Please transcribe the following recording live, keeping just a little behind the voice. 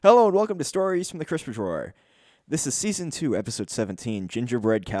Hello and welcome to Stories from the Crisper Drawer. This is Season 2, Episode 17,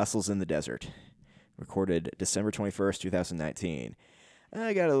 Gingerbread Castles in the Desert. Recorded December 21st, 2019.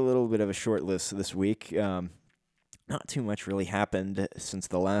 I got a little bit of a short list this week. Not too much really happened since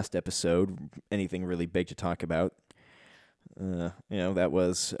the last episode. Anything really big to talk about. That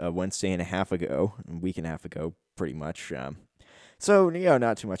was a Wednesday and a half ago, a week and a half ago, pretty much. Not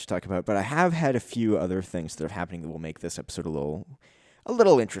too much to talk about, but I have had a few other things that are happening that will make this episode a little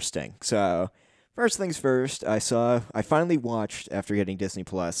interesting. So, first things first, I finally watched, after getting Disney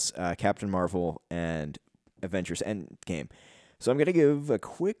Plus, Captain Marvel and Avengers Endgame. So I'm going to give a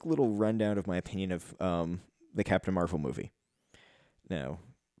quick little rundown of my opinion of the Captain Marvel movie. Now,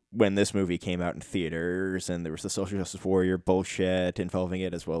 when this movie came out in theaters, and there was the social justice warrior bullshit involving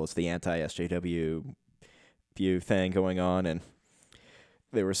it, as well as the anti-SJW view thing going on, and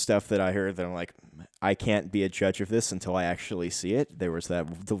there was stuff that I heard that I'm like, I can't be a judge of this until I actually see it. There was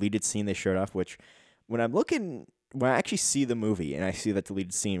that deleted scene they showed off, which when I actually see the movie and I see that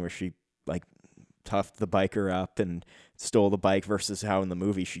deleted scene where she like toughed the biker up and stole the bike versus how in the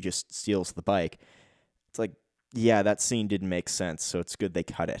movie she just steals the bike. It's like, yeah, that scene didn't make sense, so it's good they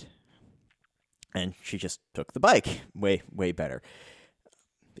cut it. And she just took the bike. Way, way better.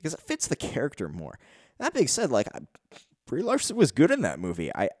 Because it fits the character more. That being said, Brie Larson was good in that movie.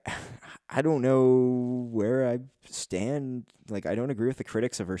 I don't know where I stand. I don't agree with the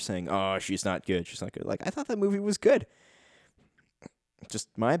critics of her saying, "Oh, she's not good. She's not good." I thought that movie was good.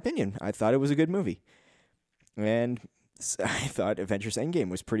 Just my opinion. I thought it was a good movie, and I thought Avengers Endgame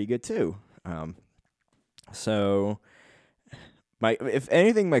was pretty good too. If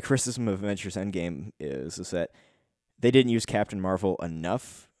anything, my criticism of Avengers Endgame is that they didn't use Captain Marvel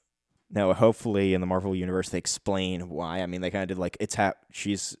enough. Now, hopefully, in the Marvel Universe, they explain why. I mean, they kind of did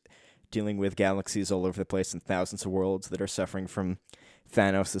she's dealing with galaxies all over the place and thousands of worlds that are suffering from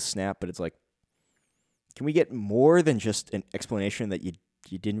Thanos' snap, but it's like, can we get more than just an explanation that you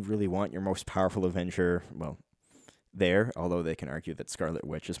didn't really want your most powerful Avenger, there, although they can argue that Scarlet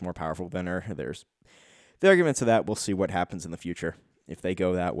Witch is more powerful than her. There's the arguments of that. We'll see what happens in the future if they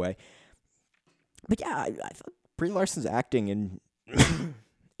go that way. But yeah, I thought Brie Larson's acting in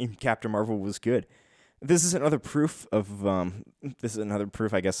Captain Marvel was good. This is another proof, I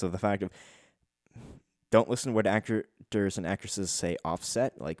guess, of the fact of don't listen to what actors and actresses say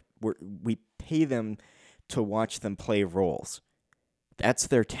offset. We pay them to watch them play roles. That's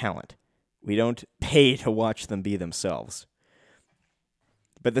their talent. We don't pay to watch them be themselves.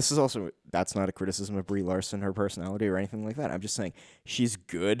 But that's not a criticism of Brie Larson, her personality, or anything like that. I'm just saying she's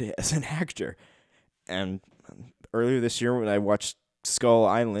good as an actor. And earlier this year when I watched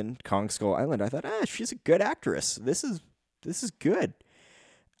Kong Skull Island, I thought, she's a good actress. This is good.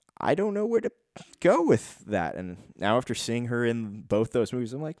 I don't know where to go with that. And now after seeing her in both those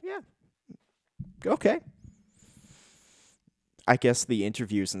movies, I'm like, yeah, okay. I guess the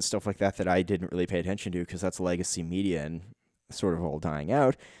interviews and stuff like that I didn't really pay attention to because that's legacy media and sort of all dying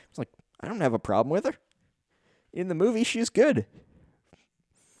out. It's like, I don't have a problem with her. In the movie, she's good.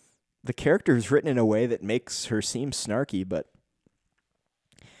 The character is written in a way that makes her seem snarky, but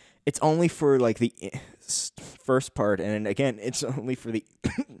it's only for the first part, and again, it's only for the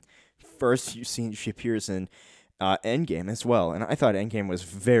first few scenes she appears in Endgame as well. And I thought Endgame was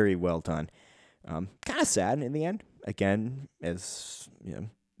very well done. Kind of sad in the end. Again, as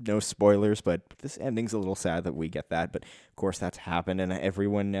no spoilers, but this ending's a little sad that we get that. But of course, that's happened, and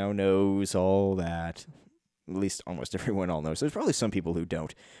everyone now knows all that. At least almost everyone all knows. There's probably some people who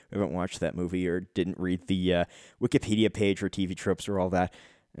haven't watched that movie or didn't read the Wikipedia page or TV tropes or all that.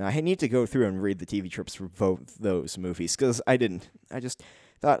 I need to go through and read the TV tropes for both those movies because I didn't. I just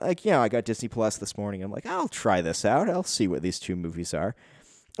thought, I got Disney Plus this morning. I'm like, I'll try this out. I'll see what these two movies are.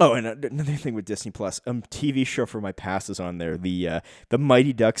 Oh, and another thing with Disney Plus, TV show for my passes on there, the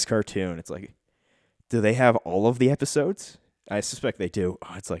Mighty Ducks cartoon. It's like, do they have all of the episodes? I suspect they do.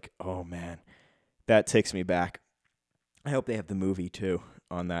 Oh, it's like, oh man, that takes me back. I hope they have the movie too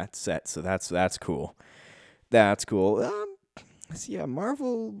on that set. So that's cool. That's cool. So yeah,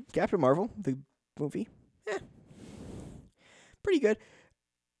 Captain Marvel, the movie, pretty good.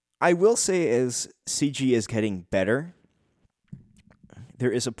 I will say as CG is getting better,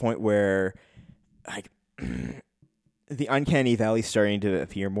 there is a point where the uncanny valley starting to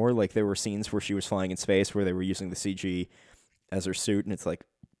appear more. Like there were scenes where she was flying in space where they were using the CG as her suit, and it's like,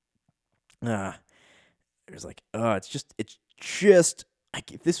 it's just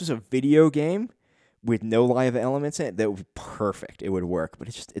like if this was a video game with no live elements in it, that would be perfect. It would work, but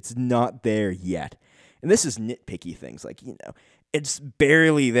it's not there yet. And this is nitpicky things, it's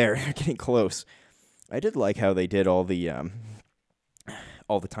barely there. They're getting close. I did like how they did all the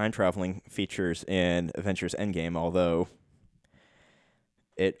all the time traveling features in Avengers Endgame, although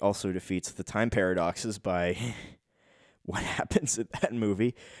it also defeats the time paradoxes by what happens in that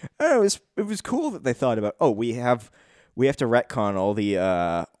movie. I don't know, it was cool that they thought about, we have to retcon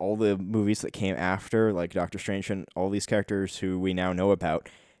all the movies that came after, like Doctor Strange and all these characters who we now know about.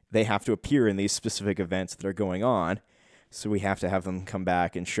 They have to appear in these specific events that are going on, so we have to have them come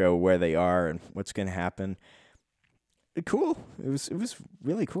back and show where they are and what's going to happen. Cool. It was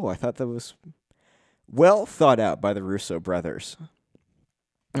really cool. I thought that was well thought out by the Russo brothers.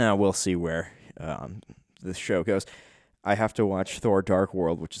 Now we'll see where this show goes. I have to watch Thor: Dark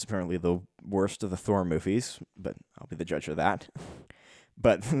World, which is apparently the worst of the Thor movies, but I'll be the judge of that.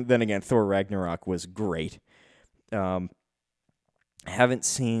 But then again, Thor: Ragnarok was great. I haven't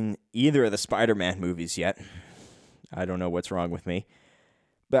seen either of the Spider-Man movies yet. I don't know what's wrong with me.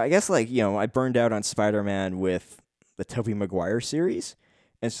 But I guess, I burned out on Spider-Man with the Tobey Maguire series.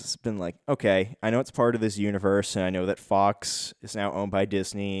 And it's just been like, okay, I know it's part of this universe, and I know that Fox is now owned by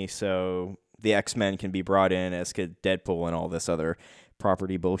Disney, so the X-Men can be brought in, as could Deadpool and all this other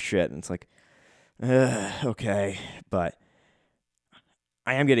property bullshit. And it's like, okay. But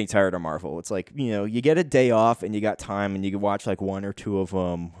I am getting tired of Marvel. It's like, you get a day off and you got time and you can watch like one or two of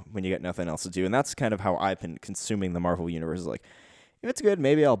them when you got nothing else to do. And that's kind of how I've been consuming the Marvel universe. Is like, if it's good,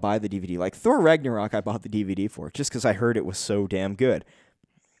 maybe I'll buy the DVD. Like Thor Ragnarok, I bought the DVD for just because I heard it was so damn good.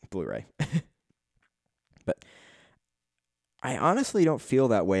 Blu-ray. But I honestly don't feel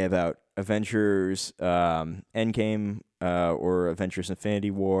that way about Avengers Endgame or Avengers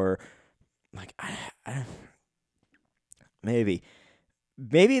Infinity War. Like, I maybe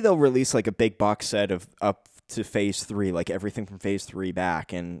they'll release like a big box set of up to Phase 3, like everything from Phase 3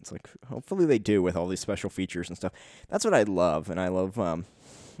 back, and it's like, hopefully they do with all these special features and stuff. That's what I love, and I love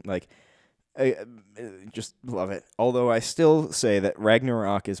I just love it. Although I still say that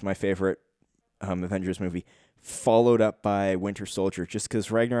Ragnarok is my favorite Avengers movie, followed up by Winter Soldier, just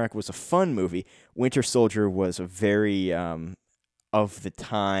because Ragnarok was a fun movie. Winter Soldier was a very of the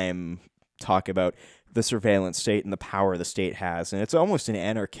time talk about the surveillance state and the power the state has, and it's almost an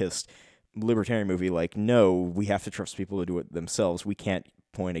anarchist libertarian movie. Like, no, we have to trust people to do it themselves. We can't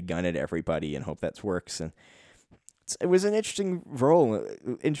point a gun at everybody and hope that works. And it was an interesting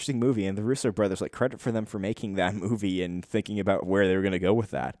movie, and the Russo brothers, like, credit for them for making that movie and thinking about where they were going to go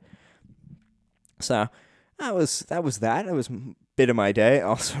with that. So that was that. It was a bit of my day. I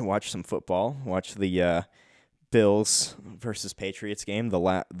also watched some football. Watched the Bills versus Patriots game,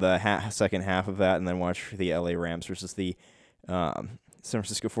 the second half of that, and then watched the LA Rams versus the San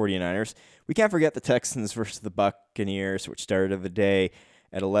Francisco 49ers. We can't forget the Texans versus the Buccaneers, which started the day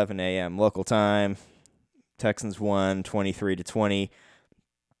at 11 a.m. local time. Texans won 23-20,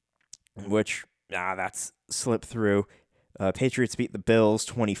 which that's slipped through. Patriots beat the Bills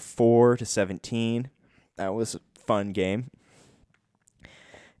 24-17. That was a fun game.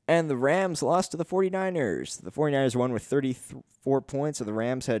 And the Rams lost to the 49ers. The 49ers won with 34 points, so the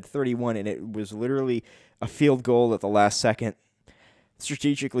Rams had 31, and it was literally a field goal at the last second,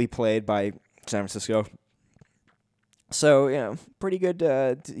 strategically played by San Francisco. So, pretty good,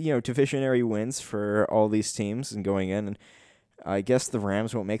 divisionary wins for all these teams and going in. And I guess the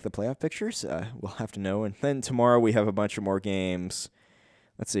Rams won't make the playoff pictures. We'll have to know. And then tomorrow we have a bunch of more games.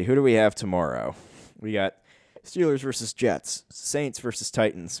 Let's see, who do we have tomorrow? We got Steelers versus Jets, Saints versus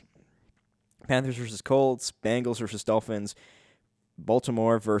Titans, Panthers versus Colts, Bengals versus Dolphins,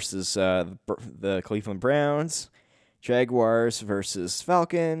 Baltimore versus the Cleveland Browns, Jaguars versus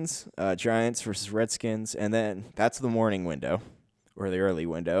Falcons, Giants versus Redskins, and then that's the morning window, or the early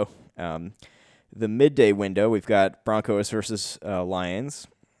window. The midday window, we've got Broncos versus Lions,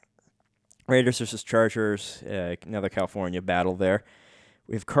 Raiders versus Chargers, another California battle there.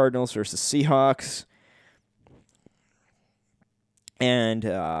 We have Cardinals versus Seahawks, and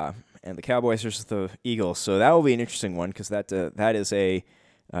the Cowboys versus the Eagles. So that will be an interesting one because that is a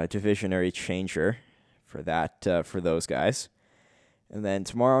divisionary changer for that for those guys. And then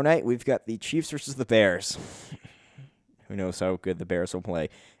tomorrow night we've got the Chiefs versus the Bears. Who knows how good the Bears will play?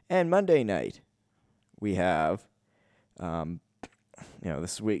 And Monday night we have,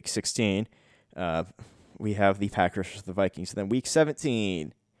 this week 16. We have the Packers versus the Vikings. And then week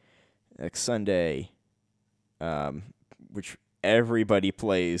 17, next Sunday, which everybody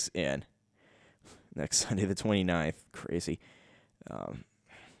plays in. Next Sunday, the 29th. Crazy.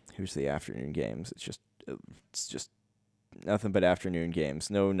 Who's the afternoon games? It's just nothing but afternoon games.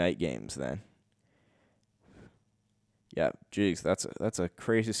 No night games then. Yeah, geez, that's a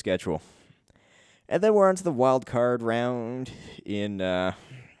crazy schedule. And then we're on to the wild card round in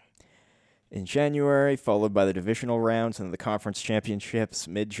in January, followed by the divisional rounds and the conference championships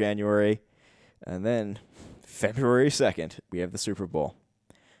mid-January. And then February 2nd, we have the Super Bowl.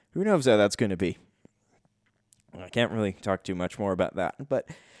 Who knows how that's going to be? I can't really talk too much more about that, but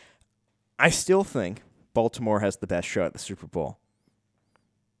I still think Baltimore has the best shot at the Super Bowl.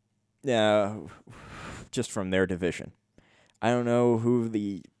 Just from their division. I don't know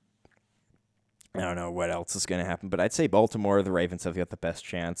what else is going to happen, but I'd say Baltimore, the Ravens have got the best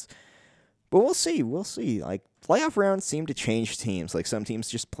chance. But we'll see. Like, playoff rounds seem to change teams. Like, some teams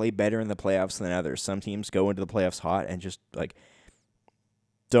just play better in the playoffs than others. Some teams go into the playoffs hot and just, like,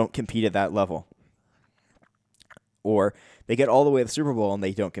 don't compete at that level. Or they get all the way to the Super Bowl and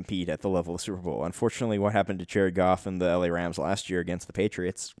they don't compete at the level of the Super Bowl. Unfortunately, what happened to Jared Goff and the LA Rams last year against the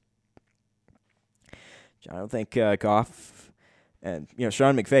Patriots, I don't think Goff and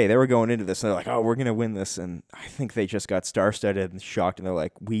Sean McVay, they were going into this and they're like, oh, we're going to win this. And I think they just got star-studded and shocked. And they're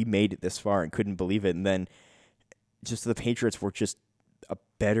like, we made it this far and couldn't believe it. And then just the Patriots were just a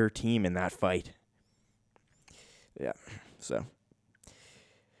better team in that fight. Yeah, so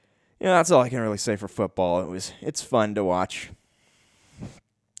that's all I can really say for football. It's fun to watch.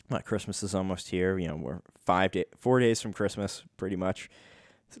 My Christmas is almost here. We're 4 days from Christmas, pretty much.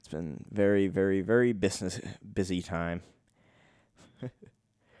 It's been very, very, very busy time.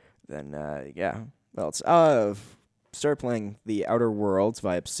 Then, let's start playing The Outer Worlds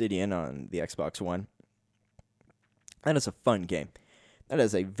by Obsidian on the Xbox One. That is a fun game. That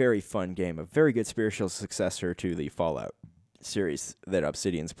is a very fun game, a very good spiritual successor to the Fallout series that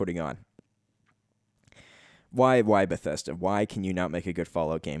Obsidian's putting on. Why Bethesda? Why can you not make a good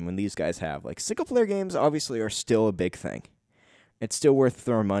Fallout game when these guys have? Like, single-player games obviously are still a big thing. It's still worth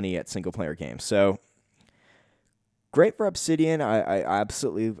throwing money at single-player games. So, great for Obsidian. I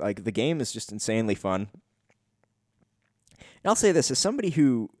absolutely, like, the game is just insanely fun. And I'll say this, as somebody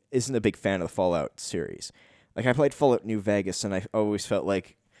who isn't a big fan of the Fallout series, like, I played Fallout New Vegas, and I always felt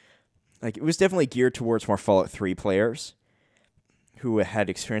like it was definitely geared towards more Fallout 3 players who had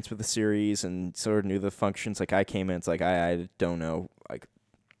experience with the series and sort of knew the functions. Like, I came in, it's like, I don't know, like,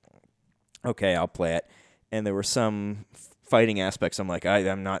 okay, I'll play it. And there were some fighting aspects, I'm like,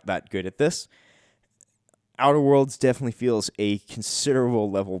 I'm not that good at this. Outer Worlds definitely feels a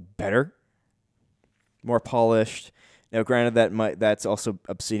considerable level better, more polished. Now, granted, that's also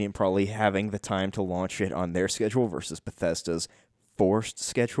Obsidian probably having the time to launch it on their schedule versus Bethesda's forced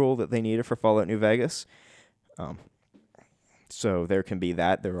schedule that they needed for Fallout New Vegas. So there can be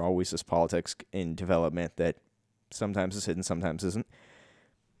that. There always is politics in development that sometimes is hidden, sometimes isn't.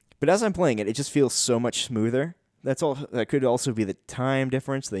 But as I'm playing it, it just feels so much smoother. That's all. That could also be the time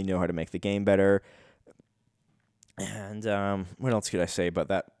difference. They know how to make the game better. And what else could I say about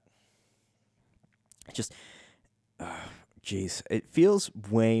that? Just, it feels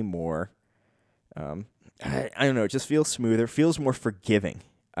way more. I don't know. It just feels smoother. Feels more forgiving,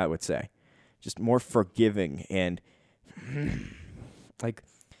 I would say. Just more forgiving and like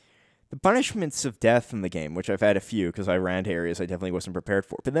the punishments of death in the game, which I've had a few because I ran to areas I definitely wasn't prepared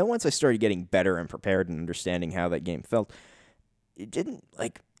for. But then once I started getting better and prepared and understanding how that game felt, it didn't,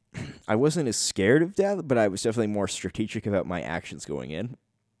 like, I wasn't as scared of death, but I was definitely more strategic about my actions going in.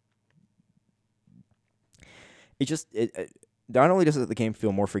 It not only does the game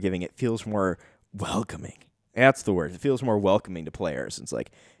feel more forgiving, it feels more welcoming. That's the word. It feels more welcoming to players. It's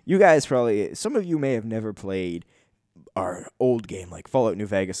like, you guys probably, some of you may have never played our old game, like Fallout New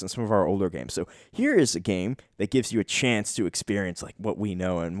Vegas and some of our older games. So here is a game that gives you a chance to experience like what we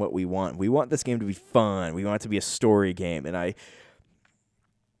know and what we want. We want this game to be fun. We want it to be a story game. And I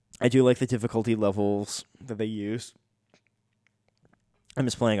do like the difficulty levels that they use. I'm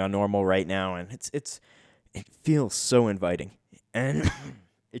just playing on normal right now, and it feels so inviting. And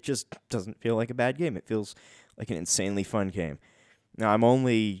it just doesn't feel like a bad game. It feels like an insanely fun game. Now, I'm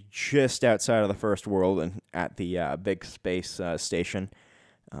only just outside of the first world and at the big space station.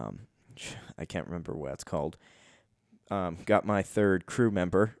 I can't remember what it's called. Got my third crew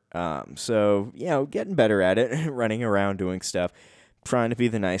member. So, getting better at it, running around, doing stuff, trying to be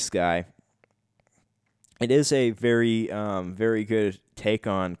the nice guy. It is a very, very good take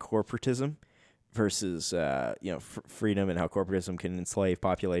on corporatism versus, freedom and how corporatism can enslave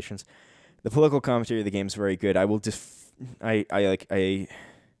populations. The political commentary of the game is very good. I will I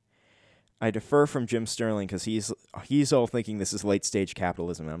defer from Jim Sterling because he's all thinking this is late stage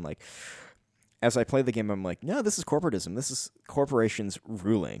capitalism, and I'm like, as I play the game, I'm like, no, this is corporatism. This is corporations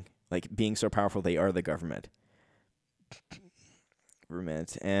ruling, like being so powerful they are the government.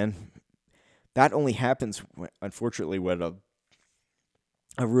 And that only happens, unfortunately, when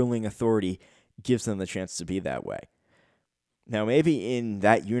a ruling authority gives them the chance to be that way. Now, maybe in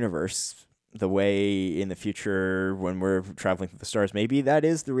that universe, the way in the future when we're traveling through the stars, maybe that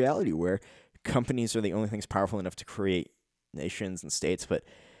is the reality where companies are the only things powerful enough to create nations and states. But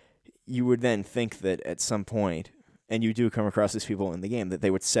you would then think that at some point, and you do come across these people in the game, that they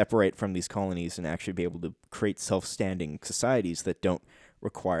would separate from these colonies and actually be able to create self-standing societies that don't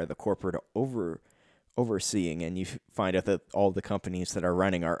require the corporate overseeing. And you find out that all the companies that are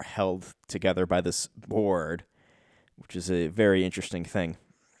running are held together by this board, which is a very interesting thing.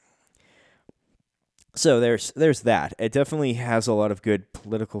 So there's that. It definitely has a lot of good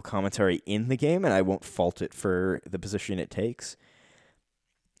political commentary in the game, and I won't fault it for the position it takes.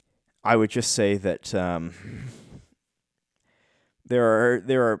 I would just say that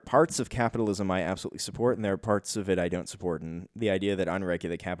there are parts of capitalism I absolutely support, and there are parts of it I don't support. And the idea that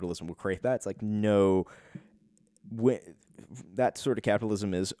unregulated capitalism will create that, it's like, no, that sort of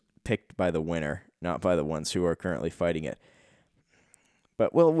capitalism is picked by the winner, not by the ones who are currently fighting it.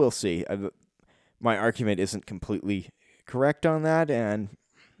 But we'll see. My argument isn't completely correct on that, and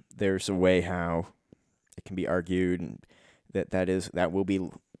there's a way how it can be argued, and that will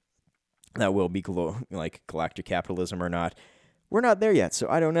be like galactic capitalism or not. We're not there yet, so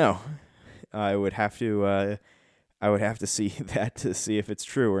I don't know. I would have to see that to see if it's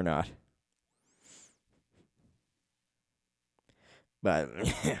true or not. But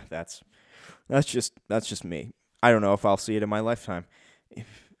that's just me. I don't know if I'll see it in my lifetime.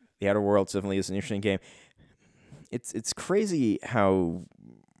 The Outer Worlds definitely is an interesting game. It's crazy how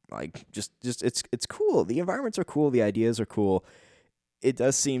just it's cool. The environments are cool. The ideas are cool. It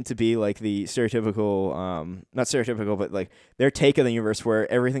does seem to be like the stereotypical, not stereotypical, but like their take of the universe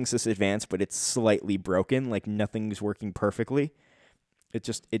where everything's just advanced, but it's slightly broken. Like nothing's working perfectly.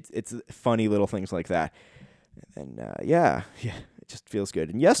 It's funny little things like that. And yeah, it just feels good.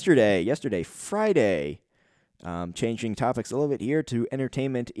 And yesterday, Friday. Changing topics a little bit here to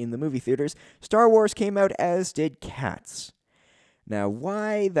entertainment in the movie theaters, Star Wars came out, as did Cats. Now,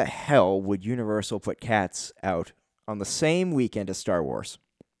 why the hell would Universal put Cats out on the same weekend as Star Wars?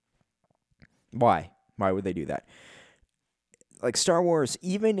 Why? Why would they do that? Like Star Wars,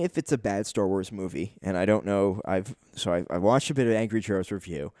 even if it's a bad Star Wars movie, and I don't know, I watched a bit of Angry Joe's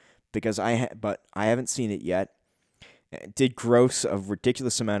review because but I haven't seen it yet. It did gross a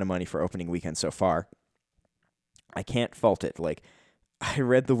ridiculous amount of money for opening weekend so far. I can't fault it. Like, I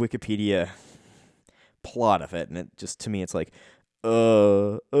read the Wikipedia plot of it, and it just, to me, it's like,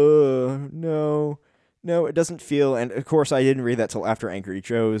 no, it doesn't feel, and of course, I didn't read that till after Angry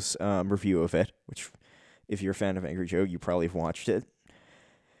Joe's review of it, which, if you're a fan of Angry Joe, you probably have watched it.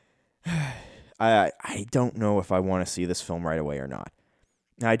 I don't know if I want to see this film right away or not.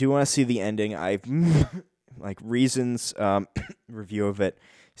 Now, I do want to see the ending. I've, like, Reason's review of it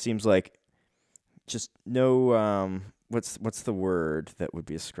seems like just no, what's the word that would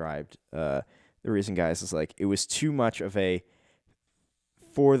be ascribed? The Reason guys is like, it was too much of a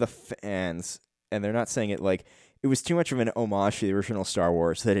for the fans, and they're not saying it like, it was too much of an homage to the original Star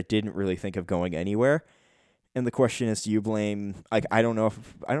Wars that it didn't really think of going anywhere. And the question is, do you blame, like, I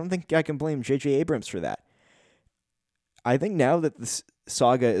don't think I can blame J.J. Abrams for that. I think now that this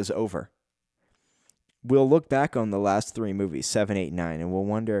saga is over, we'll look back on the last three movies, 7, 8, 9, and we'll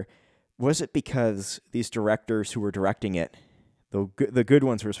wonder, was it because these directors who were directing it, the good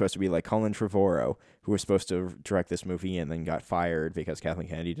ones were supposed to be like Colin Trevorrow, who was supposed to direct this movie and then got fired because Kathleen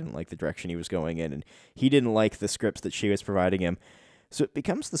Kennedy didn't like the direction he was going in, and he didn't like the scripts that she was providing him. So it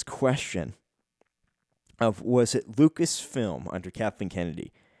becomes this question of, was it Lucasfilm under Kathleen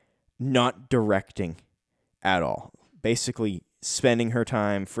Kennedy not directing at all? Basically spending her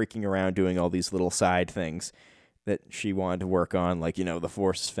time freaking around doing all these little side things that she wanted to work on, like, the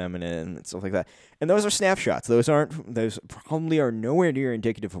Force is feminine and stuff like that. And those are snapshots. Those probably are nowhere near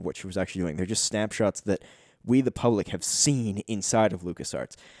indicative of what she was actually doing. They're just snapshots that we, the public, have seen inside of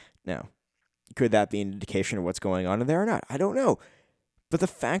LucasArts. Now, could that be an indication of what's going on in there or not? I don't know. But the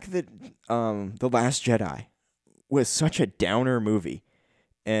fact that The Last Jedi was such a downer movie,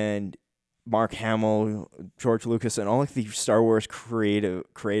 and Mark Hamill, George Lucas, and all of the Star Wars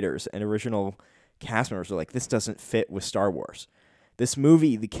creators and original cast members are like, this doesn't fit with Star Wars. This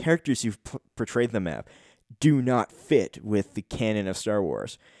movie, the characters you've portrayed them as, do not fit with the canon of Star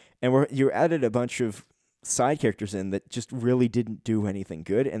Wars. And you added a bunch of side characters in that just really didn't do anything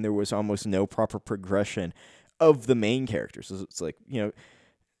good, and there was almost no proper progression of the main characters. It's like,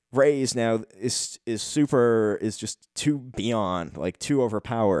 Rey is now is just too beyond, like too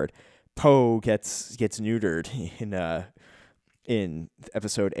overpowered. Poe gets neutered in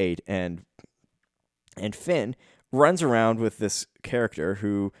episode 8, and Finn runs around with this character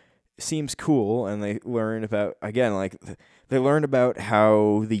who seems cool, and they learn about, again, like they learn about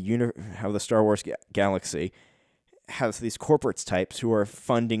how how the Star Wars galaxy has these corporate types who are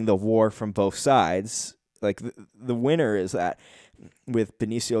funding the war from both sides. Like the winner is that with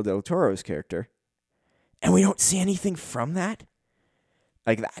Benicio del Toro's character, and we don't see anything from that.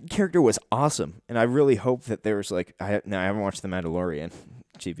 Like that character was awesome, and I really hope that there's like I haven't watched The Mandalorian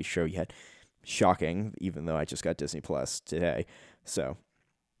TV show yet. Shocking, even though I just got Disney Plus today, so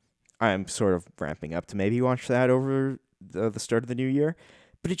I'm sort of ramping up to maybe watch that over the start of the new year.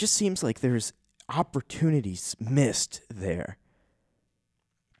 But it just seems like there's opportunities missed there,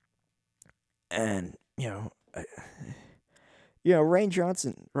 and Ryan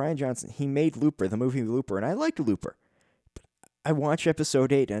Johnson, he made Looper, the movie Looper, and I liked Looper. I watch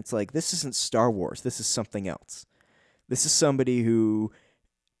episode 8 and it's like, this isn't Star Wars. This is something else. This is somebody who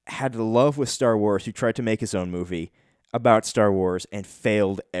had a love with Star Wars, who tried to make his own movie about Star Wars and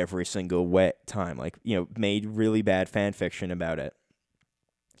failed every single time. Like, made really bad fan fiction about it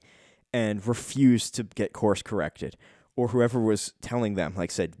and refused to get course corrected. Or whoever was telling them,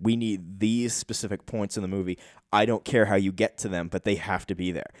 like, said, we need these specific points in the movie. I don't care how you get to them, but they have to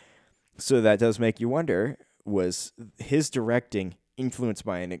be there. So that does make you wonder, was his directing influenced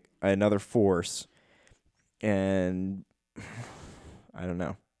by another force? And I don't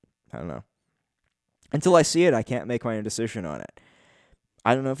know. Until I see it, I can't make my own decision on it.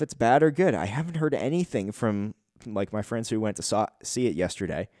 I don't know if it's bad or good. I haven't heard anything from like my friends who went to see it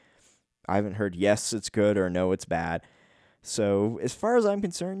yesterday. I haven't heard yes, it's good, or no, it's bad. So as far as I'm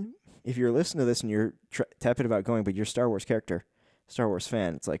concerned, if you're listening to this and you're tepid about going, but you're a Star Wars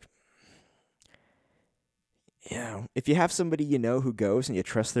fan, it's like, if you have somebody who goes and you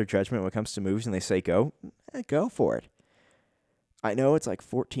trust their judgment when it comes to movies and they say go, go for it. I know it's like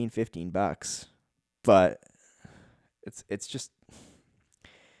 $14-15, but it's just,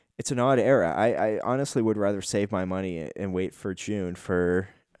 it's an odd era. I honestly would rather save my money and wait for June for,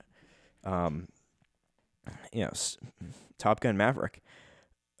 Top Gun Maverick.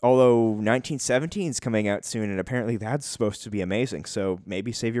 Although 1917 is coming out soon, and apparently that's supposed to be amazing. So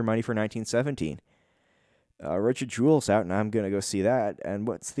maybe save your money for 1917. Richard Jewell's out, and I'm going to go see that. And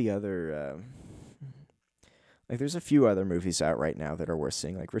what's the other... there's a few other movies out right now that are worth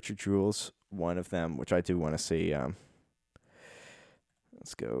seeing. Like Richard Jewell's one of them, which I do want to see.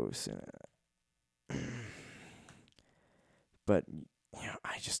 Let's go. But,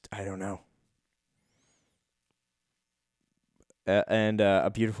 I don't know. And A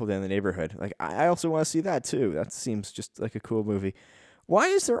Beautiful Day in the Neighborhood. Like, I also want to see that, too. That seems just like a cool movie. Why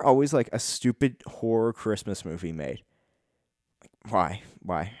is there always, like, a stupid horror Christmas movie made? Why?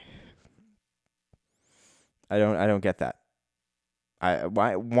 I don't get that.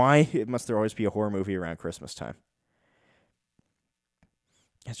 Why must there always be a horror movie around Christmas time?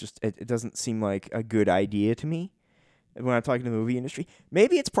 It's just, it doesn't seem like a good idea to me when I'm talking to the movie industry.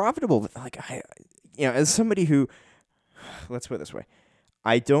 Maybe it's profitable, but, like, as somebody who... Let's put it this way.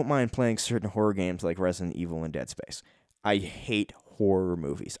 I don't mind playing certain horror games like Resident Evil and Dead Space. I hate horror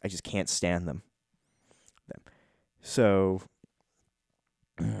movies. I just can't stand them. So,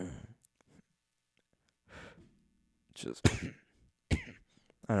 just,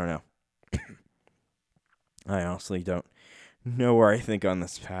 I don't know. I honestly don't know where I think on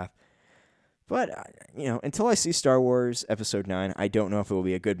this path. But, until I see Star Wars Episode 9, I don't know if it will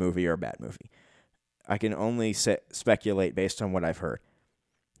be a good movie or a bad movie. I can only speculate based on what I've heard.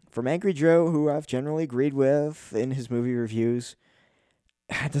 From Angry Joe, who I've generally agreed with in his movie reviews,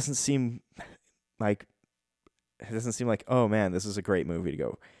 it doesn't seem like, oh man, this is a great movie to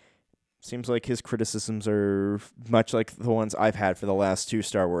go. Seems like his criticisms are much like the ones I've had for the last 2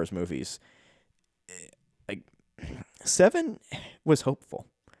 Star Wars movies. Like, 7 was hopeful.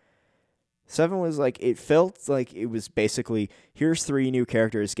 7 was like, it felt like it was basically, here's 3 new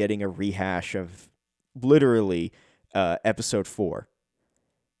characters getting a rehash of literally episode 4.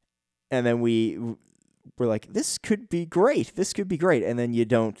 And then we were like, this could be great. And then you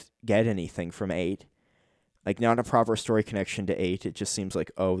don't get anything from 8. Like, not a proper story connection to 8. It just seems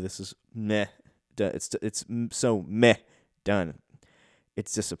like, oh, this is meh. It's so meh done.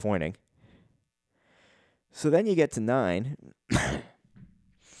 It's disappointing. So then you get to 9.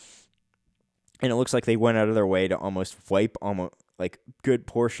 And it looks like they went out of their way to almost wipe like good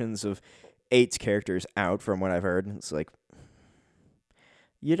portions of 8's characters out from what I've heard. And it's like,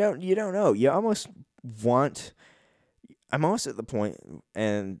 you don't know. You almost want... I'm almost at the point,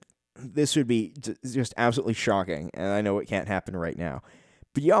 and this would be just absolutely shocking, and I know it can't happen right now,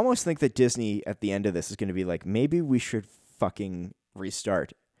 but you almost think that Disney at the end of this is going to be like, maybe we should fucking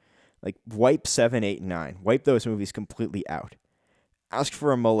restart. Like, wipe 7, 8, and 9. Wipe those movies completely out. ask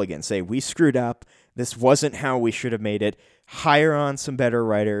for a mulligan. Say, we screwed up. This wasn't how we should have made it. Hire on some better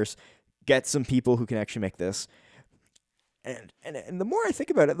writers. Get some people who can actually make this. And the more I think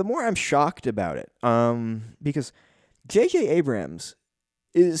about it, the more I'm shocked about it. Because J.J. Abrams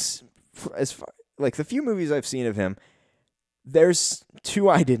is, as far, like the few movies I've seen of him, there's 2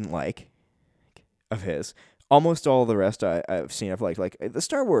 I didn't like of his. Almost all the rest I've seen I've liked. Like the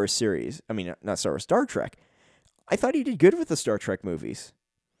Star Wars series. I mean, not Star Wars, Star Trek. I thought he did good with the Star Trek movies.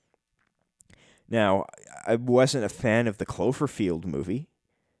 Now, I wasn't a fan of the Cloverfield movie,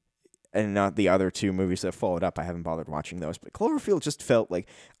 and not the other 2 movies that followed up. I haven't bothered watching those, but Cloverfield just felt like,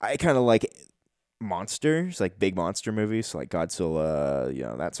 I kind of like monsters, like big monster movies, like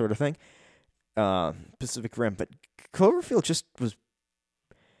Godzilla, that sort of thing. Pacific Rim, but Cloverfield just was,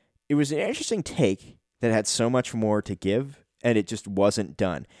 it was an interesting take that had so much more to give, and it just wasn't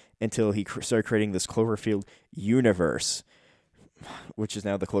done until he started creating this Cloverfield universe, which is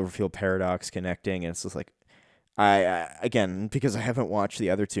now the Cloverfield paradox connecting, and it's just like, I again, because I haven't watched the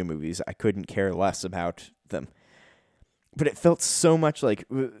other 2 movies, I couldn't care less about them. But it felt so much like,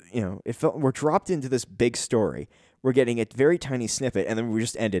 it felt we're dropped into this big story. We're getting a very tiny snippet, and then we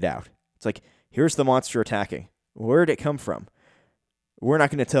just end it out. It's like, here's the monster attacking. Where did it come from? We're not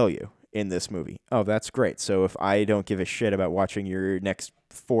going to tell you in this movie. Oh, that's great. So if I don't give a shit about watching your next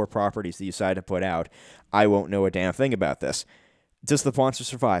 4 properties that you decide to put out, I won't know a damn thing about this. Does the monster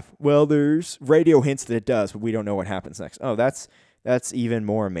survive? Well, there's radio hints that it does, but we don't know what happens next. Oh, that's even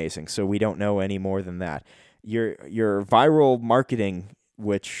more amazing. So we don't know any more than that. Your viral marketing,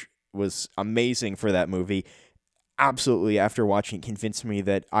 which was amazing for that movie, absolutely, after watching it, convinced me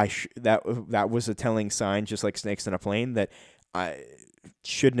that that was a telling sign, just like Snakes on a Plane, that I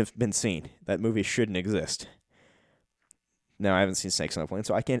shouldn't have been seen. That movie shouldn't exist. Now, I haven't seen Snakes on a Plane,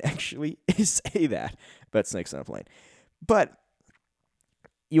 so I can't actually say that about Snakes on a Plane. But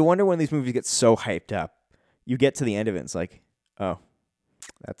you wonder when these movies get so hyped up, you get to the end of it, and it's like, oh,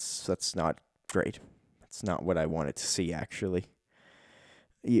 that's not great. That's not what I wanted to see, actually.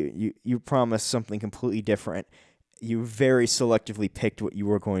 You promised something completely different. You very selectively picked what you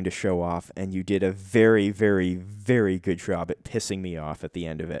were going to show off, and you did a very, very, very good job at pissing me off at the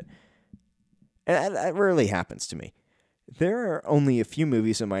end of it. And that rarely happens to me. There are only a few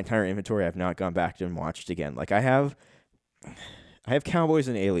movies in my entire inventory I've not gone back and watched again. Like, I have Cowboys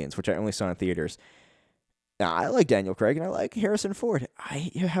and Aliens, which I only saw in theaters. Now, I like Daniel Craig, and I like Harrison Ford.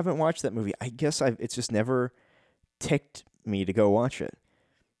 I haven't watched that movie. I guess it's just never ticked me to go watch it.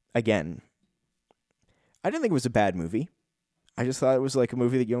 Again, I didn't think it was a bad movie. I just thought it was like a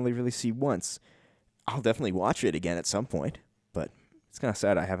movie that you only really see once. I'll definitely watch it again at some point, but it's kind of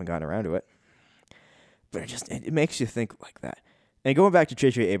sad I haven't gotten around to it. But it makes you think like that. And going back to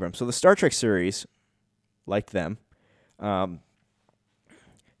J.J. Abrams, so the Star Trek series, liked them. I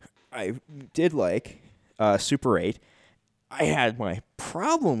did like Super 8. I had my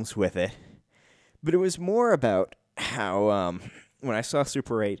problems with it, but it was more about how when I saw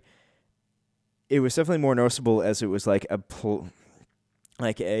Super 8, it was definitely more noticeable as it was like a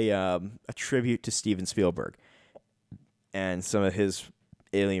tribute to Steven Spielberg and some of his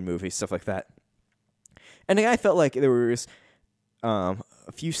Alien movies, stuff like that. And I felt like there was a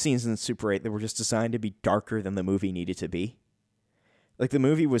few scenes in Super 8 that were just designed to be darker than the movie needed to be. Like, the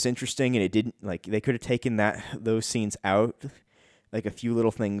movie was interesting, and it didn't, like, they could have taken those scenes out, like a few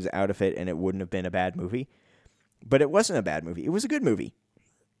little things out of it, and it wouldn't have been a bad movie. But it wasn't a bad movie. It was a good movie.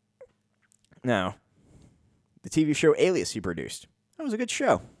 Now, the TV show Alias he produced, that was a good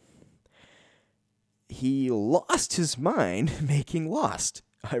show. He lost his mind making Lost,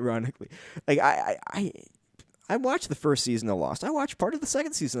 ironically. Like, I watched the first season of Lost. I watched part of the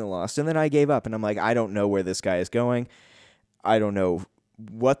second season of Lost, and then I gave up, and I'm like, I don't know where this guy is going. I don't know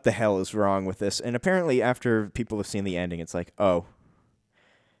what the hell is wrong with this. And apparently, after people have seen the ending, it's like, oh,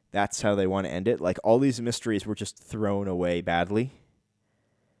 that's how they want to end it? Like, all these mysteries were just thrown away badly.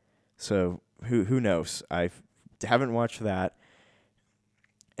 So, who knows? I haven't watched that.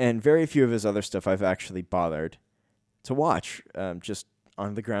 And very few of his other stuff I've actually bothered to watch, just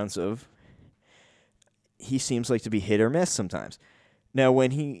on the grounds of he seems like to be hit or miss sometimes. Now,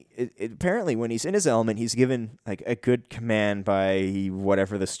 when apparently when he's in his element, he's given like a good command by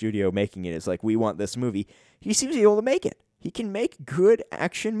whatever the studio making it is. Like, we want this movie. He seems to be able to make it. He can make good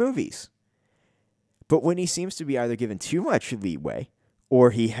action movies. But when he seems to be either given too much leeway,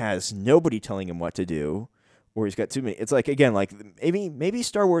 or he has nobody telling him what to do, or he's got too many. It's like, again, like maybe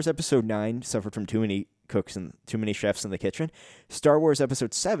Star Wars Episode 9 suffered from too many cooks and too many chefs in the kitchen. Star Wars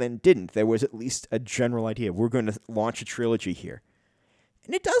Episode 7 didn't. There was at least a general idea. We're going to launch a trilogy here.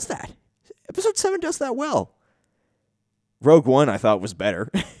 And it does that. Episode 7 does that well. Rogue One I thought was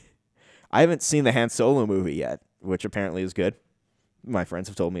better. I haven't seen the Han Solo movie yet, which apparently is good. My friends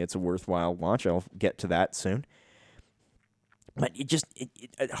have told me it's a worthwhile watch. I'll get to that soon. But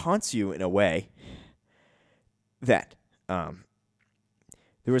it haunts you in a way that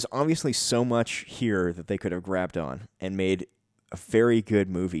there was obviously so much here that they could have grabbed on and made a very good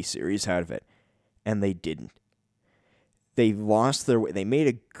movie series out of it, and they didn't. They lost their way. They made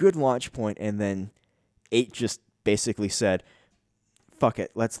a good launch point, and then 8 just basically said, fuck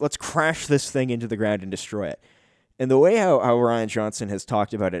it, let's crash this thing into the ground and destroy it. And the way how Rian Johnson has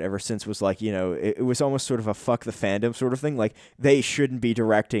talked about it ever since was like, it was almost sort of a fuck the fandom sort of thing. Like, they shouldn't be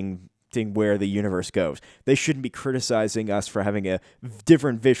directing where the universe goes. They shouldn't be criticizing us for having a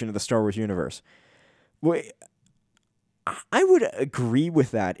different vision of the Star Wars universe. Well, I would agree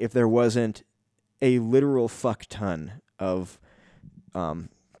with that if there wasn't a literal fuck ton of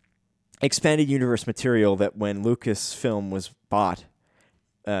expanded universe material that when Lucasfilm was bought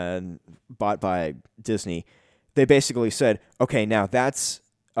by Disney, they basically said, okay, now that's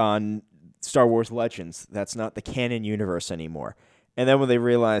on Star Wars Legends. That's not the canon universe anymore. And then when they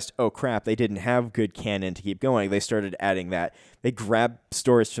realized, oh crap, they didn't have good canon to keep going, they started adding that. They grabbed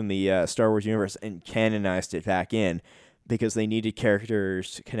stories from the Star Wars universe and canonized it back in because they needed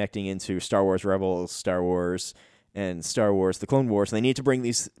characters connecting into Star Wars Rebels, Star Wars, and Star Wars The Clone Wars. And they need to bring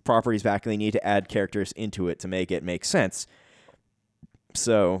these properties back, and they need to add characters into it to make it make sense.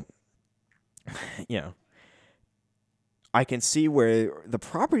 So, I can see where the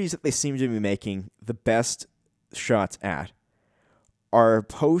properties that they seem to be making the best shots at are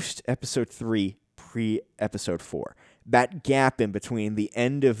post-Episode 3, pre-Episode 4. That gap in between the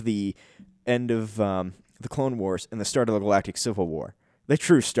end of the Clone Wars and the start of the Galactic Civil War, the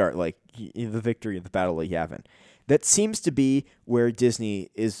true start, like the victory of the Battle of Yavin, that seems to be where Disney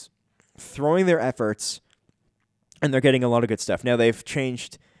is throwing their efforts, and they're getting a lot of good stuff. Now they've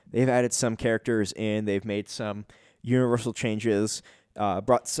added some characters in, they've made some universal changes,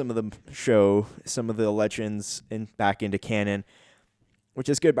 brought some of the legends back into canon, which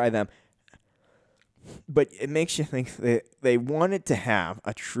is good by them. But it makes you think that they wanted to have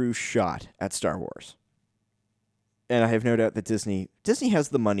a true shot at Star Wars. And I have no doubt that Disney has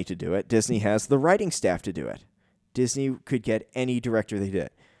the money to do it. Disney has the writing staff to do it. Disney could get any director they did.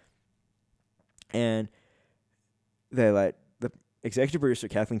 And they let the executive producer,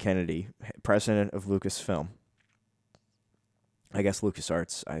 Kathleen Kennedy, president of Lucasfilm, I guess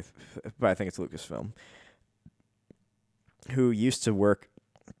LucasArts, but I think it's Lucasfilm, who used to work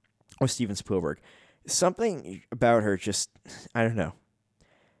with Steven Spielberg. Something about her just, I don't know.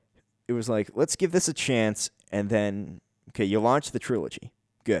 It was like, let's give this a chance, and then, okay, you launched the trilogy.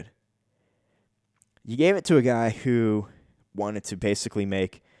 Good. You gave it to a guy who wanted to basically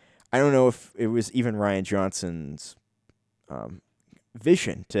make, I don't know if it was even Rian Johnson's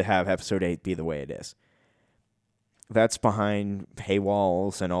vision to have Episode 8 be the way it is. That's behind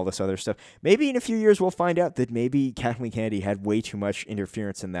paywalls and all this other stuff. Maybe in a few years we'll find out that maybe Kathleen Kennedy had way too much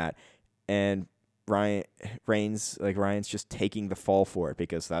interference in that, and Ryan's just taking the fall for it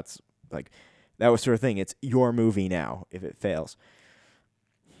because that was sort of thing. It's your movie now if it fails.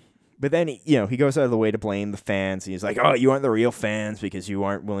 But then he goes out of the way to blame the fans. He's like, "Oh, you aren't the real fans because you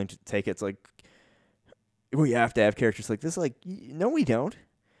aren't willing to take it." It's like, we have to have characters like this. Like, no, we don't.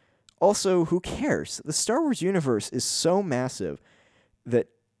 Also, who cares? The Star Wars universe is so massive that,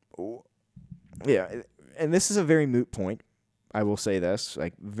 and this is a very moot point. I will say this,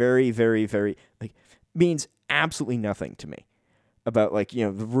 like, very, very, very, means absolutely nothing to me about,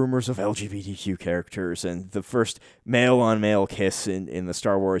 the rumors of LGBTQ characters and the first male-on-male kiss in the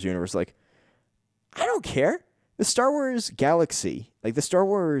Star Wars universe. Like, I don't care. The Star Wars galaxy, the Star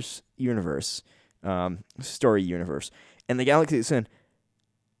Wars universe, story universe, and the galaxy it's in,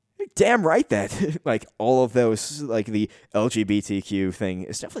 damn right that all of those the LGBTQ thing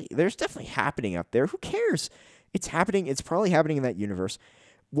is there's definitely happening up there. Who cares? It's happening. It's probably happening in that universe.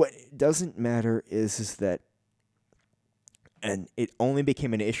 What doesn't matter is that, and it only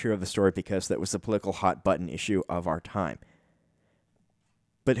became an issue of the story because that was the political hot button issue of our time.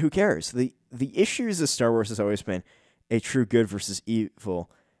 But who cares? The issues of Star Wars has always been a true good versus evil,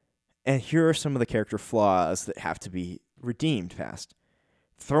 and here are some of the character flaws that have to be redeemed past.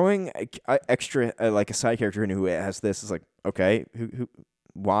 Throwing extra a side character in who has this is like, okay, who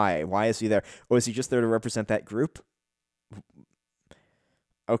why is he there? Or is he just there to represent that group?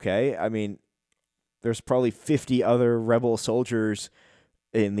 Okay, I mean, there's probably 50 other rebel soldiers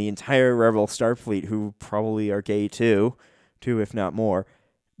in the entire rebel Starfleet who probably are gay too if not more.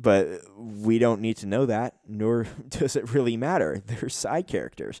 But we don't need to know that, nor does it really matter. They're side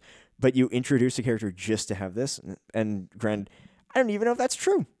characters. But you introduce a character just to have this, and granted, I don't even know if that's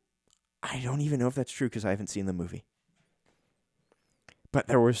true. I don't even know if that's true because I haven't seen the movie. But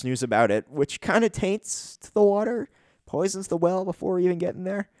there was news about it, which kind of taints the water, poisons the well before even getting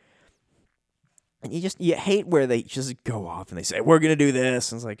there. And you hate where they just go off and they say, we're going to do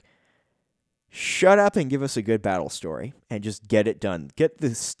this. And it's like, shut up and give us a good battle story and just get it done. Get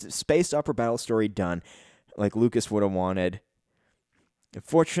the space opera battle story done like Lucas would have wanted.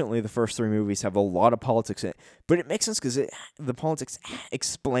 Unfortunately, the first three movies have a lot of politics in it, but it makes sense because the politics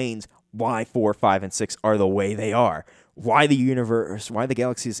explains why 4, 5, and 6 are the way they are, why the universe, why the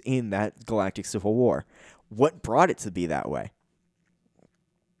galaxy is in that galactic civil war, what brought it to be that way.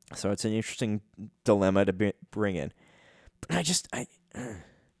 So it's an interesting dilemma to bring in. But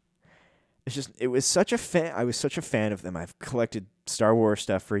it was such a fan. I was such a fan of them. I've collected Star Wars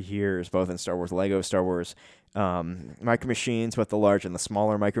stuff for years, both in Star Wars Lego, Star Wars Micro Machines, both the large and the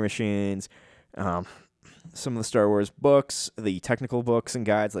smaller Micro Machines. Some of the Star Wars books, the technical books and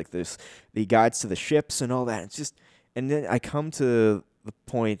guides, like this, the guides to the ships and all that. It's just, and then I come to the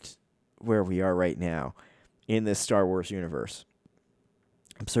point where we are right now in this Star Wars universe.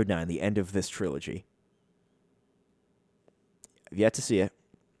 Episode 9, the end of this trilogy. I've yet to see it.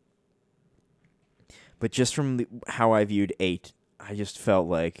 But just from how I viewed 8, I just felt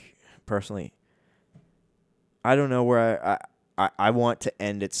like, personally, I don't know where I want to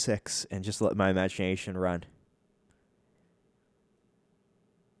end at 6 and just let my imagination run.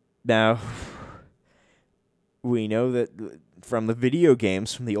 Now, we know that from the video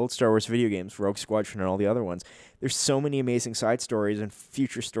games, from the old Star Wars video games, Rogue Squadron and all the other ones, there's so many amazing side stories and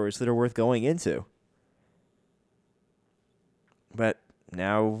future stories that are worth going into. But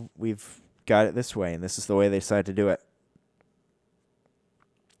now we've got it this way, and this is the way they decided to do it.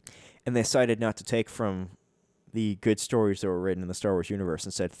 And they decided not to take from the good stories that were written in the Star Wars universe,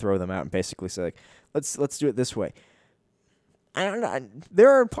 instead throw them out and basically say, like, let's do it this way. I don't know. There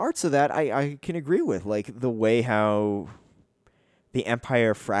are parts of that I can agree with, like the way how the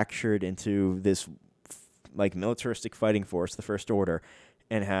Empire fractured into this like militaristic fighting force, the First Order,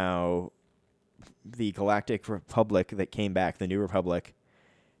 and how the Galactic Republic that came back, the New Republic,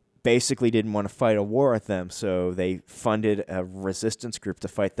 basically didn't want to fight a war with them, so they funded a resistance group to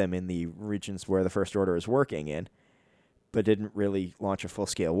fight them in the regions where the First Order is working in, but didn't really launch a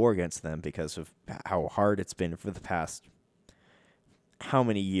full-scale war against them because of how hard it's been for the past, how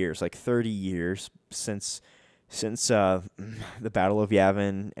many years? Like 30 years since the Battle of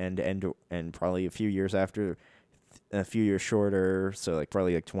Yavin and probably a few years after, a few years shorter, so like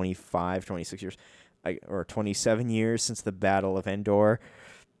probably like 25, 26 years, or 27 years since the Battle of Endor,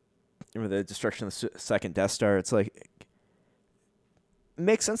 or the destruction of the second Death Star. It's like, it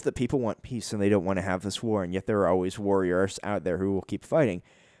makes sense that people want peace and they don't want to have this war, and yet there are always warriors out there who will keep fighting.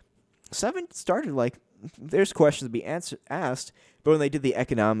 7 started like, there's questions to be asked, but when they did the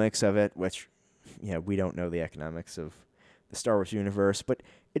economics of it, which, we don't know the economics of the Star Wars universe, but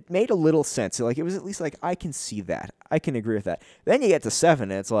it made a little sense. Like, it was at least like, I can see that. I can agree with that. Then you get to 7,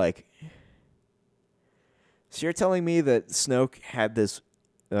 and it's like, so you're telling me that Snoke had this,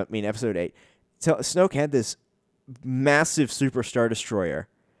 episode 8, Snoke had this massive Super Star Destroyer,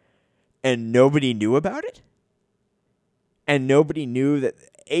 and nobody knew about it? And nobody knew that,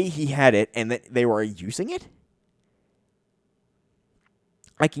 A, he had it, and that they were using it?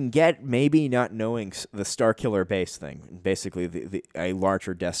 I can get maybe not knowing the Starkiller base thing, basically a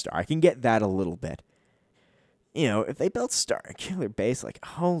larger Death Star. I can get that a little bit. If they built Starkiller base, like,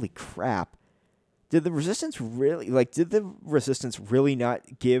 holy crap. Did the Resistance really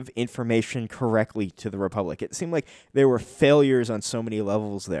not give information correctly to the Republic? It seemed like there were failures on so many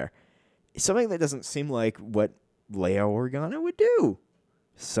levels there. Something that doesn't seem like what Leia Organa would do.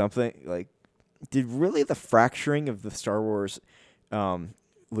 Something like, did really the fracturing of the Star Wars,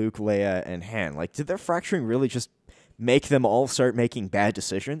 Luke, Leia, and Han, like, did their fracturing really just make them all start making bad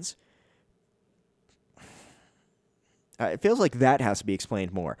decisions? It feels like that has to be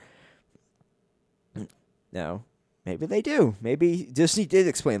explained more. No, maybe they do. Maybe Disney did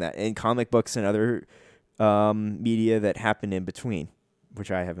explain that in comic books and other media that happened in between,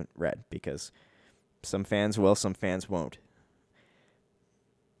 which I haven't read because some fans will, some fans won't.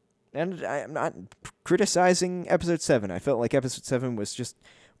 And I'm not criticizing Episode 7. I felt like Episode 7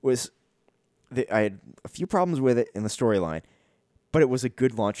 I had a few problems with it in the storyline, but it was a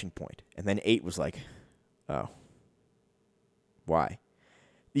good launching point. And then 8 was like, oh, why?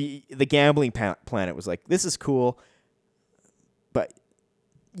 The gambling planet was like, this is cool, but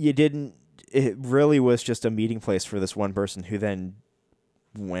it really was just a meeting place for this one person who then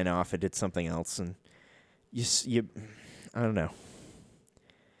went off and did something else, and you I don't know.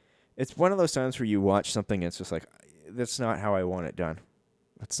 It's one of those times where you watch something and it's just like, that's not how I want it done.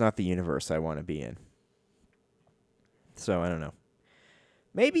 That's not the universe I want to be in. So I don't know.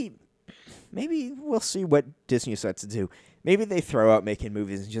 Maybe we'll see what Disney decides to do. Maybe they throw out making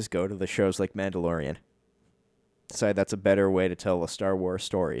movies and just go to the shows like Mandalorian. Decide that's a better way to tell the Star Wars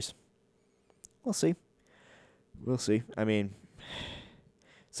stories. We'll see. We'll see. I mean,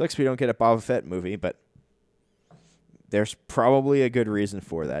 sucks we don't get a Boba Fett movie, but there's probably a good reason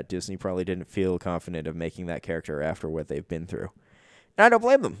for that. Disney probably didn't feel confident of making that character after what they've been through. And I don't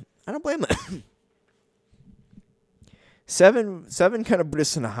blame them. Seven kind of put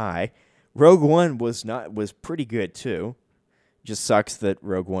us in a high. Rogue One was pretty good too. Just sucks that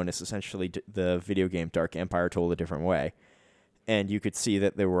Rogue One is essentially the video game Dark Empire told a different way. And you could see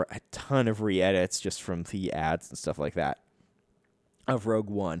that there were a ton of re-edits just from the ads and stuff like that of Rogue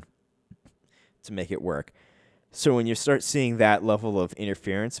One to make it work. So when you start seeing that level of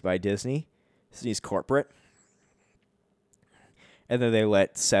interference by Disney's corporate, and then they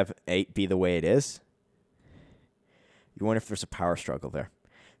let 7, 8 be the way it is, you wonder if there's a power struggle there.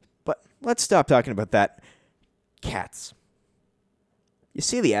 But let's stop talking about that. Cats. You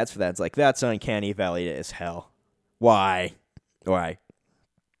see the ads for that, it's like, that's uncanny valley as hell. Why? Why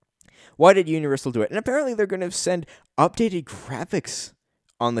did Universal do it? And apparently they're going to send updated graphics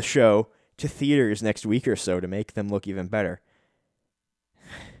on the show to theaters next week or so to make them look even better.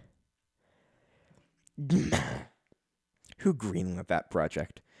 Who greenlit that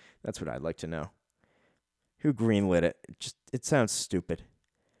project? That's what I'd like to know. Who greenlit it? It sounds stupid.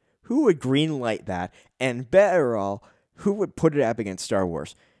 Who would greenlight that? And better all, who would put it up against Star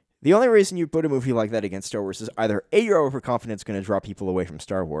Wars? The only reason you put a movie like that against Star Wars is either A, your overconfidence is going to draw people away from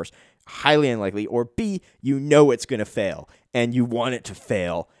Star Wars, highly unlikely, or B, you know it's going to fail, and you want it to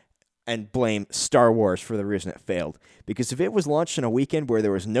fail, and blame Star Wars for the reason it failed. Because if it was launched in a weekend where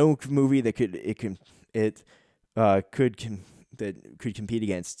there was no movie that could compete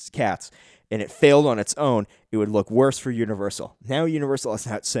against Cats, and it failed on its own, it would look worse for Universal. Now Universal is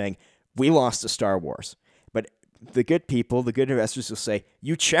out saying, we lost to Star Wars. But the good people, the good investors will say,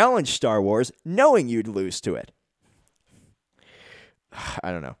 you challenged Star Wars knowing you'd lose to it.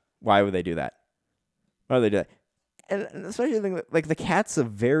 I don't know. Why would they do that? Why would they do that? And especially the thing, like, the Cat's a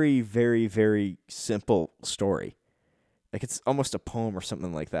very, very, very simple story. Like, it's almost a poem or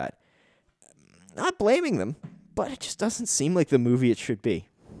something like that. Not blaming them, but it just doesn't seem like the movie it should be.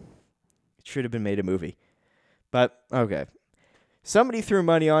 It should have been made a movie. But, okay. Somebody threw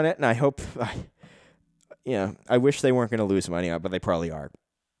money on it, and I hope... I wish they weren't going to lose money on it, but they probably are.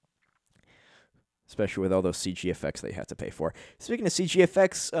 Especially with all those CG effects they had to pay for. Speaking of CG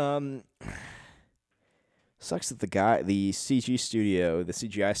effects, sucks that the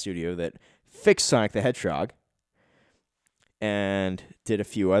CGI studio that fixed Sonic the Hedgehog and did a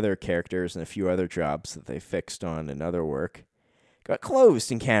few other characters and a few other jobs that they fixed on another work, got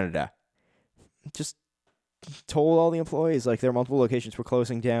closed in Canada. Just told all the employees, like, their multiple locations were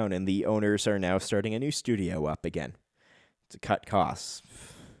closing down, and the owners are now starting a new studio up again to cut costs.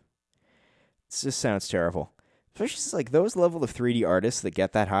 This just sounds terrible. Especially just, like, those level of 3D artists that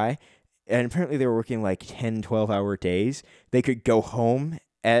get that high, and apparently they were working like 10, 12-hour days. They could go home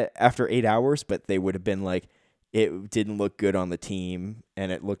after 8 hours, but they would have been like, it didn't look good on the team,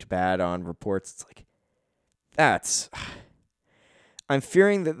 and it looked bad on reports. It's like, that's... I'm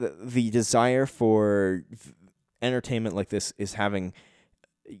fearing that the desire for entertainment like this is having,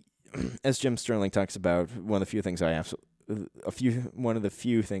 as Jim Sterling talks about, one of the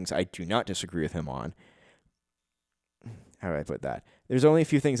few things I do not disagree with him on. How do I put that? There's only a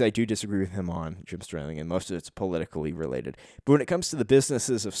few things I do disagree with him on, Jim Sterling, and most of it's politically related. But when it comes to the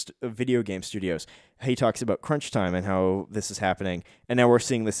businesses of video game studios, he talks about crunch time and how this is happening, and now we're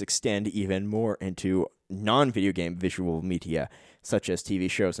seeing this extend even more into non-video game visual media, such as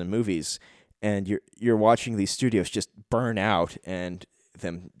TV shows and movies. And you're watching these studios just burn out, and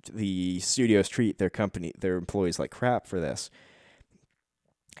the studios treat their employees like crap for this.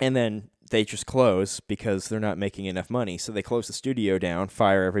 And then they just close because they're not making enough money. So they close the studio down,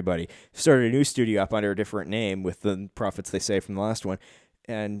 fire everybody, start a new studio up under a different name with the profits they save from the last one,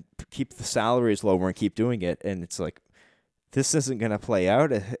 and keep the salaries lower and keep doing it. And it's like, this isn't going to play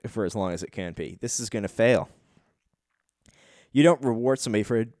out for as long as it can be. This is going to fail. You don't reward somebody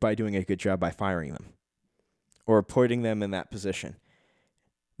by doing a good job by firing them or putting them in that position.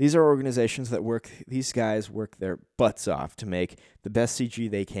 These are organizations that these guys work their butts off to make the best CG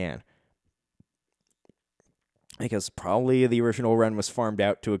they can. Because probably the original run was farmed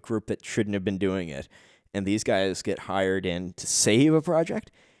out to a group that shouldn't have been doing it. and these guys get hired in to save a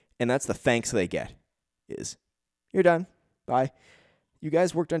project, and that's the thanks they get, is, you're done, bye. You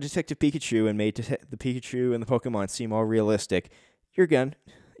guys worked on Detective Pikachu and made the Pikachu and the Pokemon seem all realistic. You're done.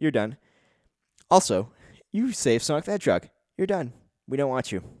 You're done. Also, you saved Sonic the Hedgehog. You're done. We don't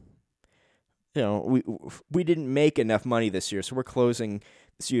want you. You know, we didn't make enough money this year, so we're closing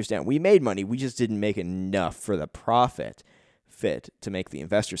this year's down. We made money. We just didn't make enough for the profit fit to make the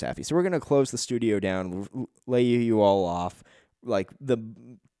investors happy. So we're going to close the studio down, lay you all off, like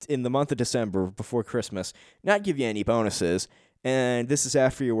in the month of December before Christmas, not give you any bonuses. And this is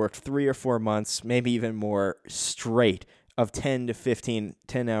after you worked 3 or 4 months, maybe even more, straight of 10 to 15,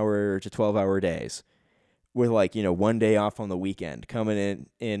 10-hour to 12-hour days with, like, you know, one day off on the weekend, coming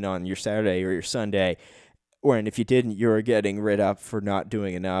in on your Saturday or your Sunday. And if you didn't, you were getting rid up for not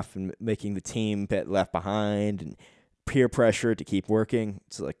doing enough and making the team get left behind and peer pressure to keep working.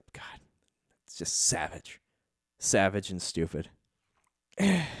 It's like, God, it's just savage. Savage and stupid.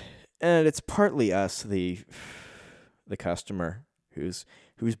 And it's partly us, the customer who's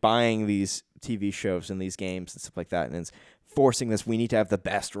buying these TV shows and these games and stuff like that, and it's forcing this. We need to have the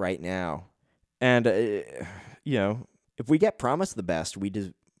best right now, and you know, if we get promised the best,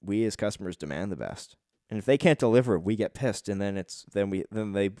 we as customers demand the best, and if they can't deliver, we get pissed, and then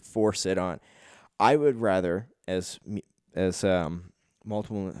they force it on. I would rather, as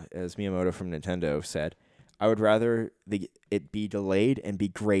Miyamoto from Nintendo said, I would rather it be delayed and be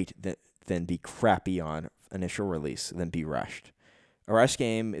great than be crappy on initial release than be rushed. A rushed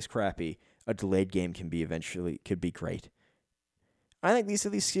game is crappy. A delayed game could be great. I think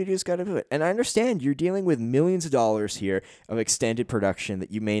these studios got to do it. And I understand you're dealing with millions of dollars here of extended production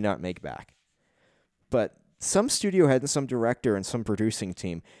that you may not make back. But some studio head and some director and some producing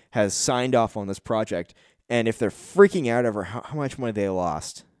team has signed off on this project, and if they're freaking out over how much money they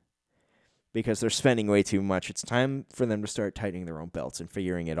lost because they're spending way too much, it's time for them to start tightening their own belts and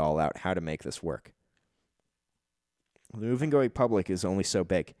figuring it all out, how to make this work. The move and going public is only so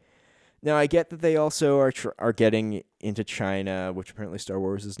big. Now, I get that they also are getting into China, which apparently Star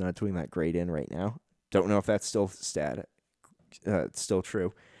Wars is not doing that great in right now. Don't know if that's still still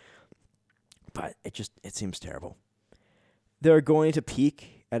true. But it seems terrible. They're going to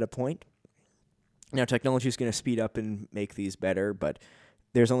peak at a point. Now, technology is going to speed up and make these better, but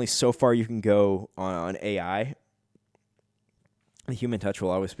there's only so far you can go on AI. The human touch will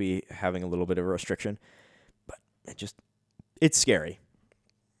always be having a little bit of a restriction, but it's scary.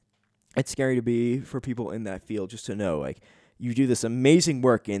 It's scary to be for people in that field, just to know, like, you do this amazing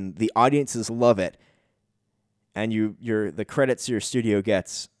work and the audiences love it, and the credits your studio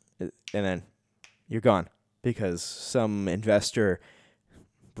gets, and then you're gone because some investor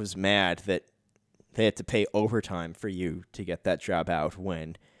was mad that they had to pay overtime for you to get that job out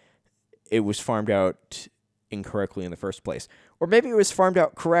when it was farmed out incorrectly in the first place. Or maybe it was farmed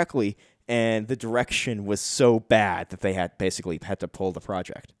out correctly and the direction was so bad that they had to pull the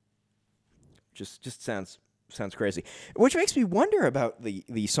project. Just sounds crazy. Which makes me wonder about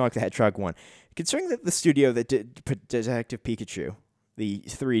the Sonic the Hedgehog one. Considering that the studio that did Detective Pikachu, the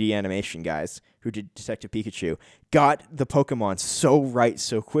 3D animation guys who did Detective Pikachu, got the Pokemon so right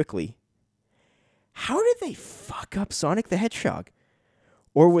so quickly, how did they fuck up Sonic the Hedgehog?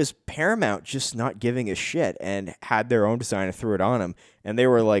 Or was Paramount just not giving a shit and had their own design and threw it on them? And they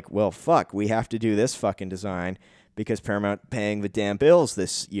were like, well, fuck, we have to do this fucking design because Paramount paying the damn bills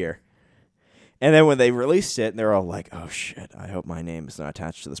this year. And then when they released it, they're all like, oh shit, I hope my name is not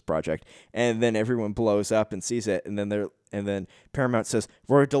attached to this project. And then everyone blows up and sees it, and then Paramount says,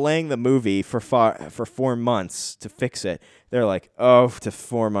 we're delaying the movie for 4 months to fix it. They're like, oh, to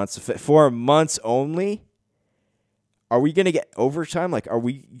 4 months. 4 months only? Are we going to get overtime? What are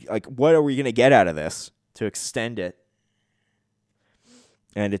we going to get out of this to extend it?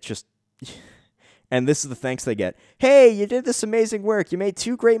 And it's just... And this is the thanks they get. Hey, you did this amazing work. You made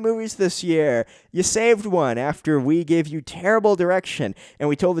 2 great movies this year. You saved one after we gave you terrible direction, and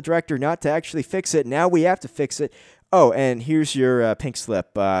we told the director not to actually fix it. Now we have to fix it. Oh, and here's your pink slip.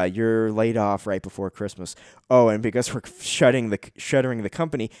 You're laid off right before Christmas. Oh, and because we're shuttering the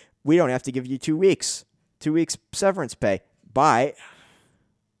company, we don't have to give you 2 weeks. 2 weeks severance pay. Bye.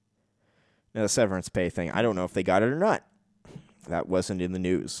 Now, the severance pay thing, I don't know if they got it or not. That wasn't in the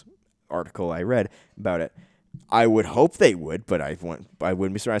news article I read about it. I would hope they would, but I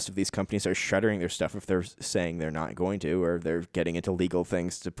wouldn't be surprised if these companies are shuttering their stuff if they're saying they're not going to, or they're getting into legal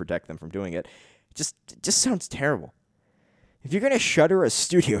things to protect them from doing it. It just sounds terrible. If you're going to shutter a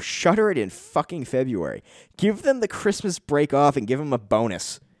studio, shutter it in fucking February. Give them the Christmas break off and give them a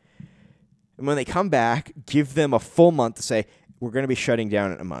bonus. And when they come back, give them a full month to say, we're going to be shutting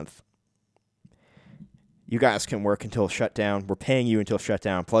down in a month. You guys can work until shutdown. We're paying you until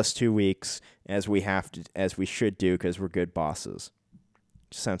shutdown plus 2 weeks, as we should do because we're good bosses.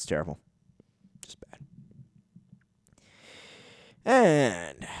 Just sounds terrible. Just bad.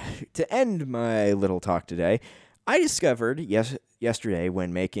 And to end my little talk today, I discovered yesterday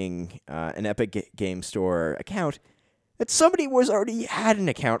when making an Epic Game Store account that somebody already had an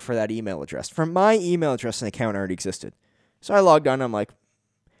account for that email address. For my email address, an account already existed. So I logged on, and I'm like,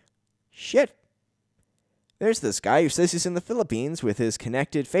 shit. There's this guy who says he's in the Philippines with his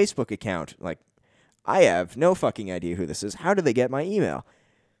connected Facebook account. Like, I have no fucking idea who this is. How did they get my email?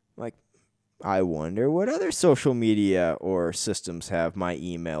 Like, I wonder what other social media or systems have my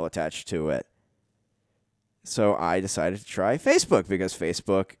email attached to it. So I decided to try Facebook because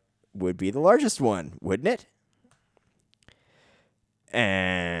Facebook would be the largest one, wouldn't it?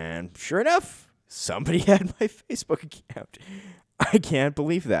 And sure enough, somebody had my Facebook account. I can't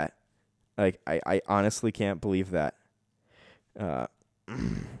believe that. Like, I honestly can't believe that. I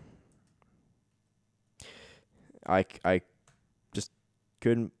just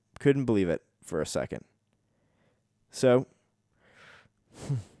couldn't believe it for a second. So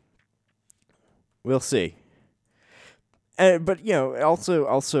we'll see. But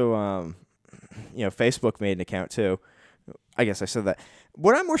also Facebook made an account too. I guess I said that.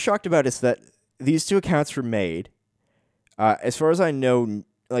 What I'm more shocked about is that these two accounts were made. As far as I know,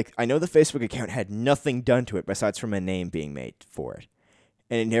 I know the Facebook account had nothing done to it besides from a name being made for it.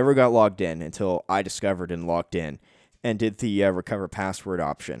 And it never got logged in until I discovered and logged in and did the recover password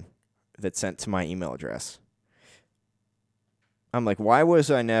option that's sent to my email address. I'm like, why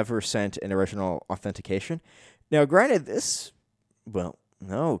was I never sent an original authentication? Now, granted,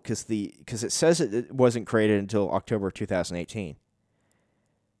 no, because it says it wasn't created until October 2018.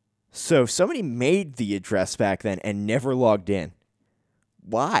 So somebody made the address back then and never logged in.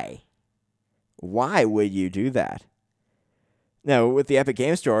 Why? Why would you do that? Now, with the Epic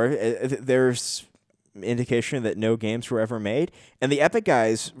Game Store, there's indication that no games were ever made, and the Epic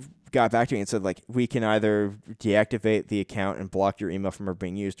guys got back to me and said, like, we can either deactivate the account and block your email from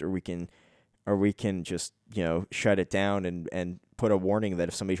being used, or we can just, shut it down and put a warning that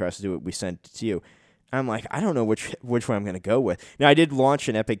if somebody tries to do it, we send it to you. I'm like, I don't know which one I'm going to go with. Now, I did launch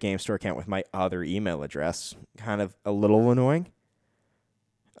an Epic Game Store account with my other email address. Kind of a little annoying.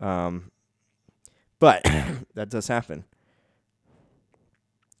 But that does happen.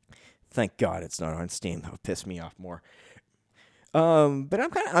 Thank God it's not on Steam. That would piss me off more. But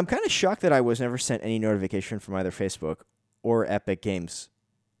I'm kind of shocked that I was never sent any notification from either Facebook or Epic Games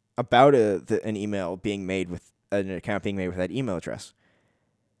about an email being made with an account being made with that email address.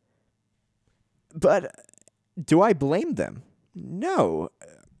 But do I blame them? No.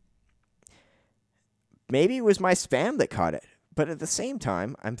 Maybe it was my spam that caught it. But at the same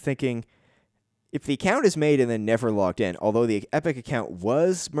time, I'm thinking, if the account is made and then never logged in, although the Epic account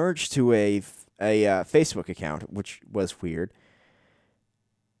was merged to a Facebook account, which was weird,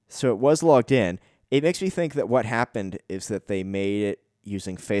 so it was logged in, it makes me think that what happened is that they made it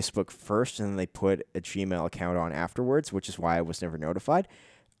using Facebook first and then they put a Gmail account on afterwards, which is why I was never notified.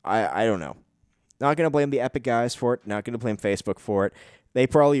 I don't know. Not going to blame the Epic guys for it. Not going to blame Facebook for it. They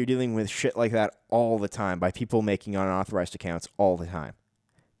probably are dealing with shit like that all the time by people making unauthorized accounts all the time.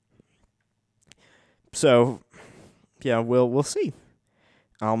 So, yeah, we'll see.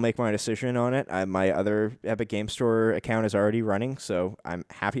 I'll make my decision on it. My other Epic Game Store account is already running, so I'm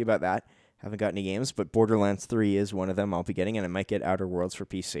happy about that. Haven't got any games, but Borderlands 3 is one of them I'll be getting, and I might get Outer Worlds for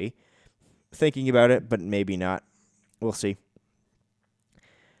PC. Thinking about it, but maybe not. We'll see.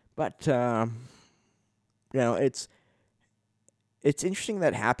 But, it's interesting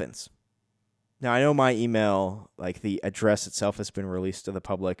that happens. Now, I know my email, like the address itself, has been released to the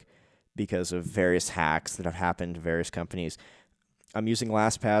public because of various hacks that have happened to various companies. I'm using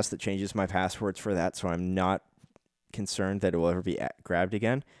LastPass that changes my passwords for that, so I'm not concerned that it will ever be grabbed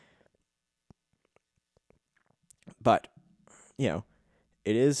again. But, it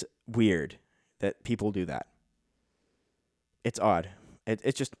is weird that people do that. It's odd.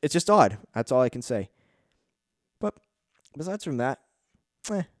 It's just odd. That's all I can say. But besides from that,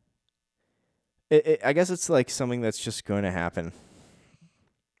 I guess it's like something that's just going to happen.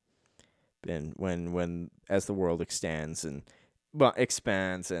 And when as the world expands and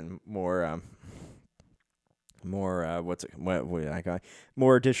more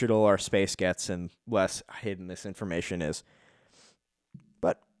more digital our space gets and less hidden this information is.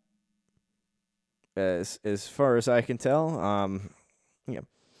 But as far as I can tell,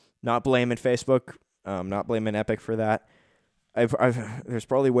 not blaming Facebook, not blaming Epic for that. There's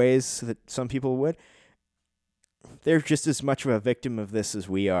probably ways that some people would. they're just as much of a victim of this as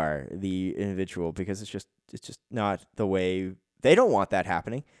we are, the individual, because it's just not the way. They don't want that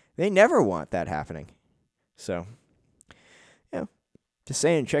happening. They never want that happening. So, yeah, just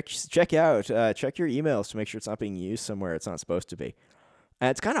saying, check out check your emails to make sure it's not being used somewhere it's not supposed to be. And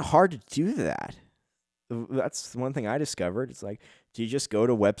it's kind of hard to do that. That's one thing I discovered. It's like, do you just go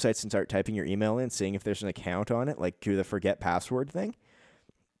to websites and start typing your email in, seeing if there's an account on it, like do the forget password thing?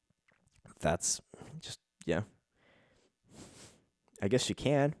 That's just, yeah. I guess you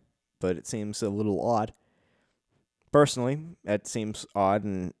can, but it seems a little odd. Personally, it seems odd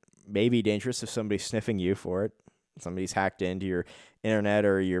and maybe dangerous if somebody's sniffing you for it. Somebody's hacked into your internet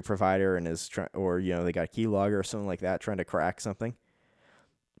or your provider and is or they got a keylogger or something like that trying to crack something.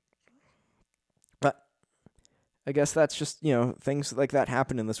 But I guess that's just, things like that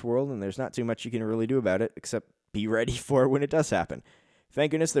happen in this world, and there's not too much you can really do about it except be ready for it when it does happen.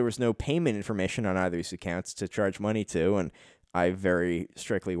 Thank goodness there was no payment information on either of these accounts to charge money to, and I very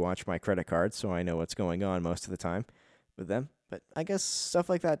strictly watch my credit cards, so I know what's going on most of the time with them. But I guess stuff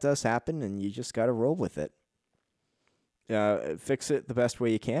like that does happen, and you just got to roll with it. Fix it the best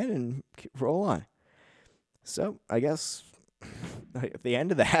way you can and roll on. So I guess at the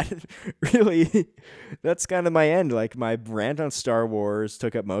end of that, really, that's kind of my end. Like, my rant on Star Wars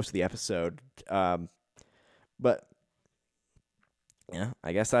took up most of the episode. But yeah,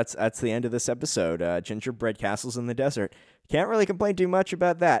 I guess that's the end of this episode. Gingerbread castles in the desert. Can't really complain too much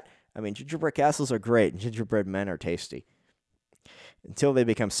about that. I mean, gingerbread castles are great, and gingerbread men are tasty. Until they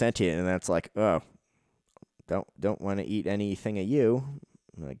become sentient, and that's like, oh, don't want to eat anything of you.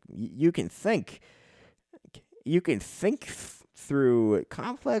 Like, you can think. You can think through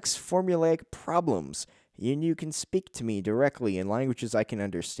complex formulaic problems, and you can speak to me directly in languages I can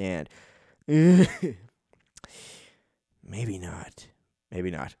understand. Maybe not. Maybe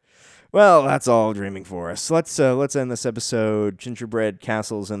not. Well, that's all dreaming for us. Let's end this episode. Gingerbread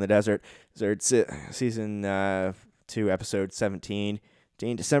Castles in the Desert. Season 2, episode 17.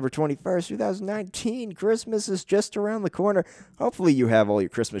 December 21st, 2019. Christmas is just around the corner. Hopefully you have all your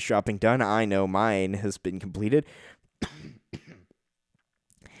Christmas shopping done. I know mine has been completed.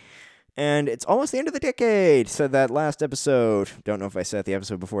 And it's almost the end of the decade, said that last episode. Don't know if I said the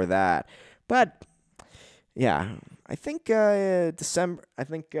episode before that. But, yeah, I think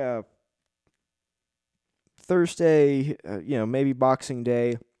Thursday, maybe Boxing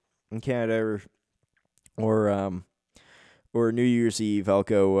Day in Canada or New Year's Eve,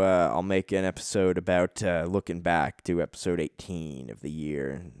 I'll make an episode about looking back, do episode 18 of the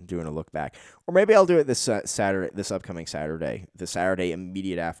year, doing a look back. Or maybe I'll do it this upcoming Saturday, the Saturday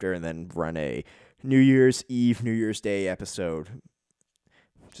immediate after, and then run a New Year's Eve, New Year's Day episode,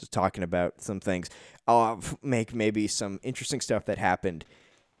 just talking about some things. I'll make maybe some interesting stuff that happened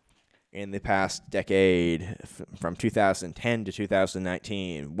in the past decade, from 2010 to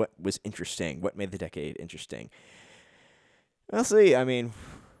 2019. What was interesting? What made the decade interesting? We'll see. I mean,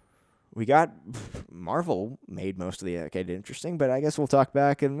 we got Marvel made most of the decade interesting, but I guess we'll talk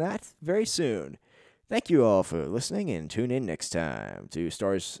back in that very soon. Thank you all for listening, and tune in next time to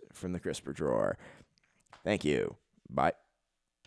Stars from the Crisper Drawer. Thank you. Bye.